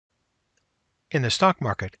In the stock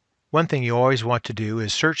market, one thing you always want to do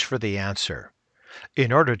is search for the answer.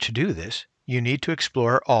 In order to do this, you need to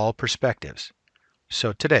explore all perspectives.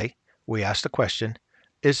 So today, we ask the question,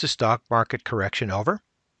 is the stock market correction over?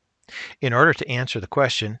 In order to answer the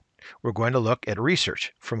question, we're going to look at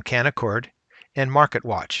research from Canaccord and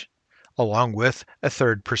MarketWatch, along with a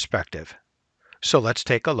third perspective. So let's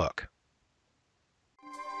take a look.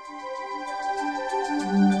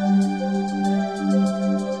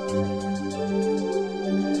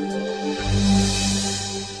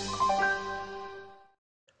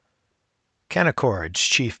 Canaccord's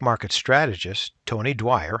chief market strategist, Tony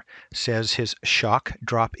Dwyer, says his shock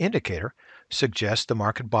drop indicator suggests the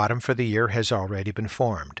market bottom for the year has already been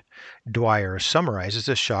formed. Dwyer summarizes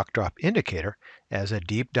the shock drop indicator as a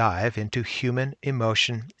deep dive into human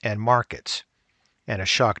emotion and markets. And a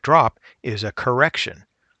shock drop is a correction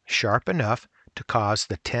sharp enough to cause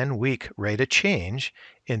the 10-week rate of change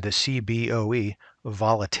in the CBOE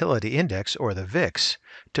volatility index, or the VIX,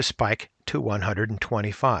 to spike to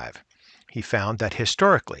 125. He found that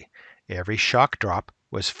historically, every shock drop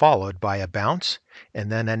was followed by a bounce and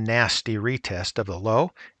then a nasty retest of the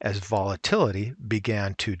low as volatility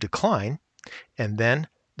began to decline, and then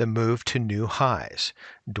the move to new highs.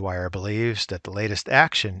 Dwyer believes that the latest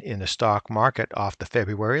action in the stock market off the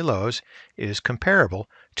February lows is comparable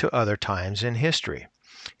to other times in history.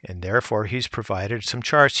 And therefore, he's provided some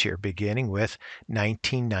charts here, beginning with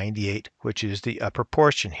 1998, which is the upper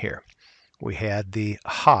portion here. We had the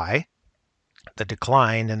high, the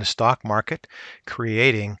decline in the stock market,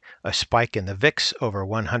 creating a spike in the VIX over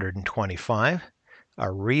 125,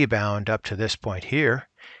 a rebound up to this point here,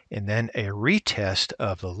 and then a retest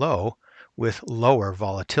of the low with lower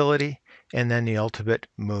volatility, and then the ultimate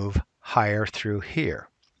move higher through here.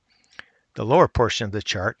 The lower portion of the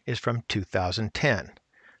chart is from 2010.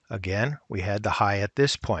 Again, we had the high at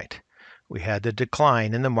this point. We had the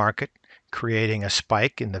decline in the market, creating a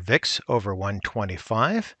spike in the VIX over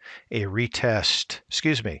 125, a rebound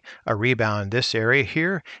this area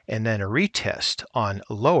here, and then a retest on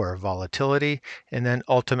lower volatility, and then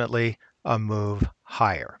ultimately a move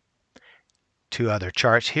higher. Two other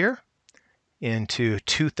charts here. Into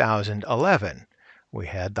 2011, we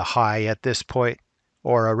had the high at this point,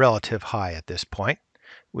 or a relative high at this point,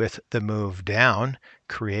 with the move down,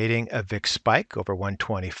 creating a VIX spike over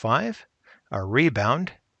 125, a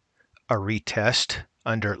rebound, a retest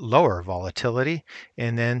under lower volatility,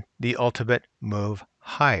 and then the ultimate move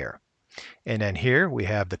higher. And then here we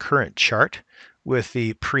have the current chart with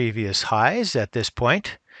the previous highs at this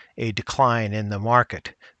point, a decline in the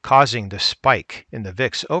market causing the spike in the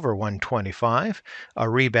VIX over 125, a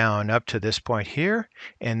rebound up to this point here,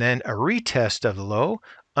 and then a retest of the low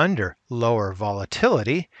under lower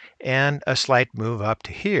volatility, and a slight move up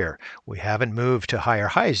to here. We haven't moved to higher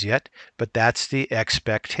highs yet, but that's the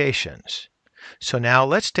expectations. So now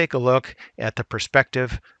let's take a look at the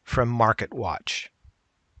perspective from MarketWatch.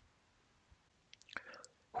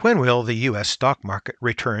 When will the U.S. stock market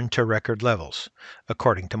return to record levels?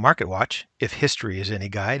 According to MarketWatch, if history is any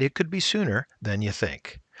guide, it could be sooner than you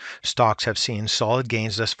think. Stocks have seen solid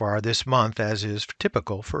gains thus far this month, as is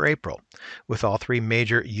typical for April, with all three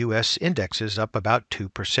major U.S. indexes up about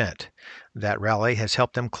 2%. That rally has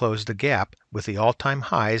helped them close the gap with the all-time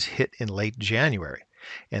highs hit in late January,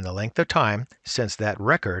 and the length of time since that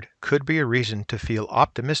record could be a reason to feel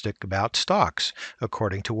optimistic about stocks,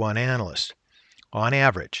 according to one analyst. On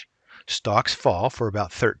average, stocks fall for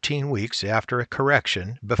about 13 weeks after a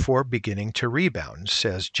correction before beginning to rebound,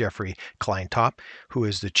 says Jeffrey Kleintop, who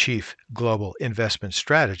is the chief global investment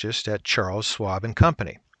strategist at Charles Schwab and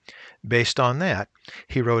Company. Based on that,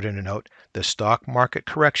 he wrote in a note, the stock market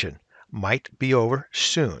correction might be over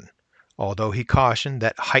soon, although he cautioned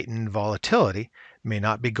that heightened volatility may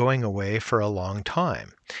not be going away for a long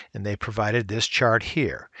time. And they provided this chart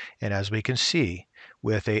here. And as we can see,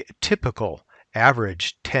 with a typical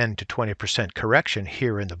average 10 to 20% correction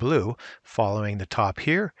here in the blue, following the top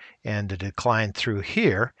here and the decline through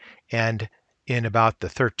here, and in about the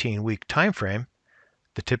 13-week time frame,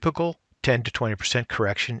 the typical 10 to 20%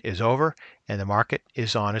 correction is over and the market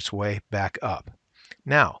is on its way back up.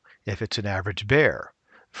 Now, if it's an average bear,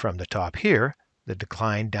 from the top here, the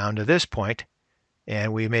decline down to this point,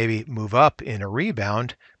 and we maybe move up in a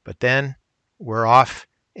rebound, but then we're off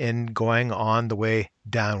and going on the way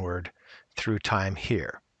downward through time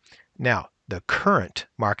here. Now, the current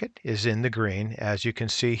market is in the green, as you can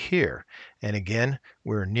see here. And again,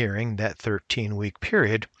 we're nearing that 13-week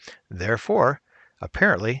period. Therefore,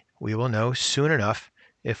 apparently, we will know soon enough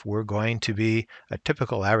if we're going to be a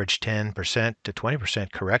typical average 10% to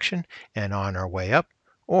 20% correction and on our way up,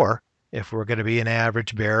 or if we're going to be an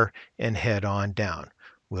average bear and head on down.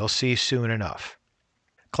 We'll see soon enough.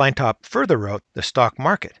 Kleintop further wrote, the stock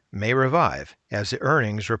market may revive as the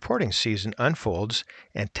earnings reporting season unfolds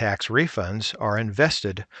and tax refunds are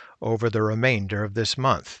invested over the remainder of this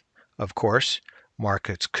month. Of course,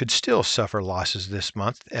 markets could still suffer losses this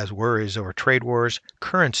month as worries over trade wars,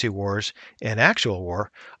 currency wars, and actual war,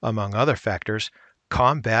 among other factors,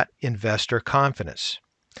 combat investor confidence.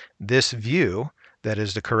 This view, that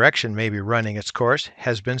is, the correction may be running its course,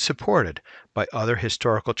 has been supported by other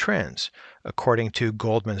historical trends. According to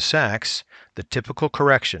Goldman Sachs, the typical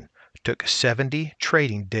correction took 70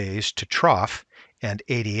 trading days to trough and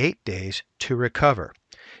 88 days to recover.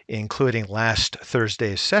 Including last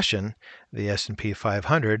Thursday's session, the S&P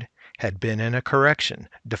 500 had been in a correction,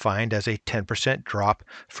 defined as a 10% drop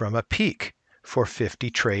from a peak for 50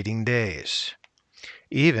 trading days.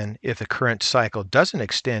 Even if the current cycle doesn't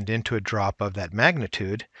extend into a drop of that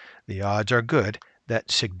magnitude, the odds are good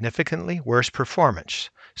that significantly worse performance,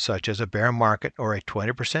 such as a bear market or a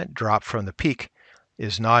 20% drop from the peak,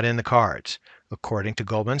 is not in the cards. According to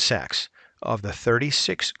Goldman Sachs, of the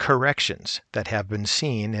 36 corrections that have been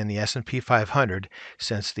seen in the S&P 500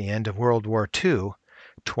 since the end of World War II,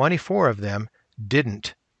 24 of them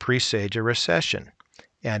didn't presage a recession.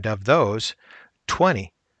 And of those,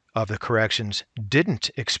 20 of the corrections didn't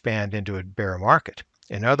expand into a bear market.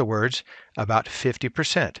 In other words, about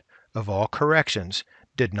 50% of all corrections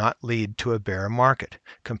did not lead to a bear market,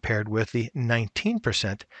 compared with the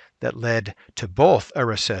 19% that led to both a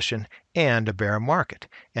recession and a bear market.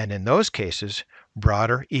 And in those cases,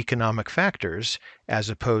 broader economic factors, as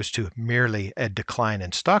opposed to merely a decline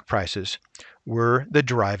in stock prices, were the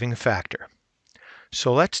driving factor.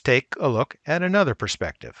 So let's take a look at another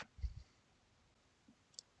perspective.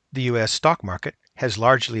 The U.S. stock market has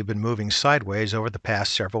largely been moving sideways over the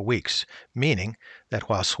past several weeks, meaning that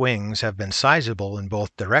while swings have been sizable in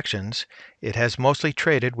both directions, it has mostly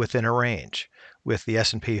traded within a range. With the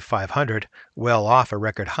S&P 500 well off a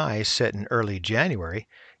record high set in early January,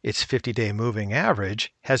 its 50-day moving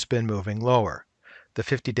average has been moving lower. The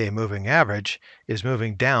 50-day moving average is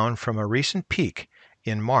moving down from a recent peak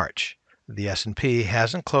in March. The S&P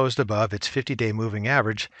hasn't closed above its 50-day moving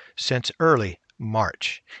average since early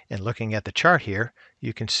March. And looking at the chart here,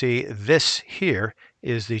 you can see this here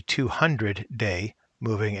is the 200-day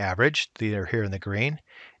moving average. They're here in the green.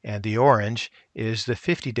 And the orange is the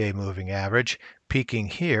 50-day moving average, peaking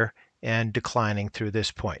here and declining through this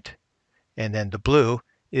point. And then the blue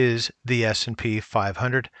is the S&P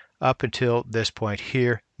 500 up until this point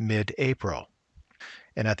here, mid-April.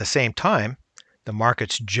 And at the same time, the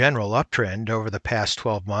market's general uptrend over the past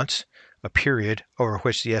 12 months, a period over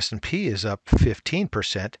which the S&P is up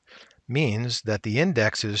 15%, means that the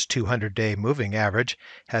index's 200-day moving average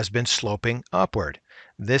has been sloping upward.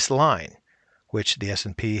 This line, which the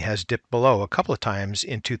S&P has dipped below a couple of times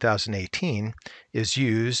in 2018, is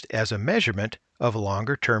used as a measurement of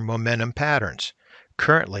longer-term momentum patterns.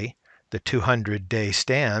 Currently, the 200-day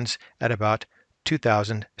stands at about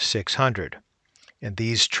 2,600. And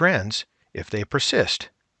these trends, if they persist,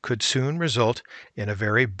 could soon result in a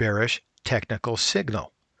very bearish technical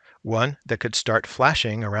signal, one that could start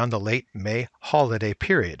flashing around the late May holiday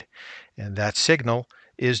period. And that signal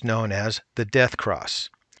is known as the death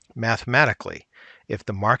cross. Mathematically, if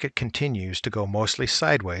the market continues to go mostly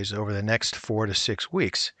sideways over the next 4 to 6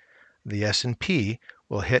 weeks, the S&P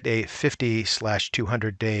will hit a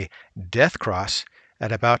 50/200-day death cross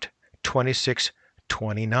at about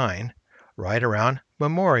 2629, right around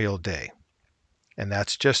Memorial Day. And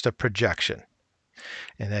that's just a projection.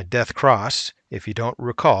 And that death cross, if you don't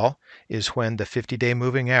recall, is when the 50-day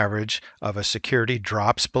moving average of a security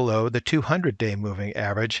drops below the 200-day moving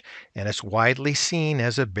average, and it's widely seen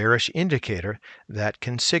as a bearish indicator that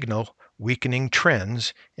can signal weakening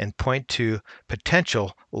trends and point to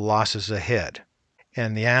potential losses ahead.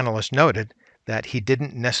 And the analyst noted that he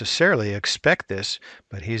didn't necessarily expect this,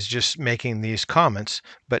 but he's just making these comments,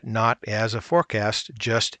 but not as a forecast,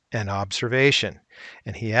 just an observation.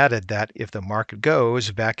 And he added that if the market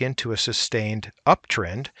goes back into a sustained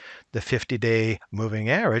uptrend, the 50-day moving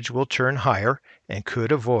average will turn higher and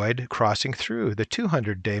could avoid crossing through the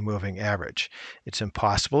 200-day moving average. It's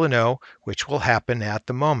impossible to know which will happen at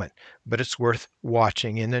the moment, but it's worth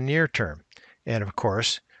watching in the near term. And of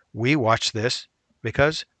course, we watch this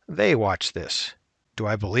because they watch this. Do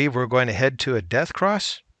I believe we're going to head to a death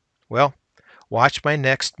cross? Well, watch my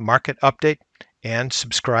next market update and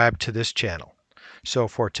subscribe to this channel. So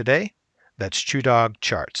for today, that's ChewDog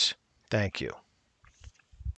Charts. Thank you.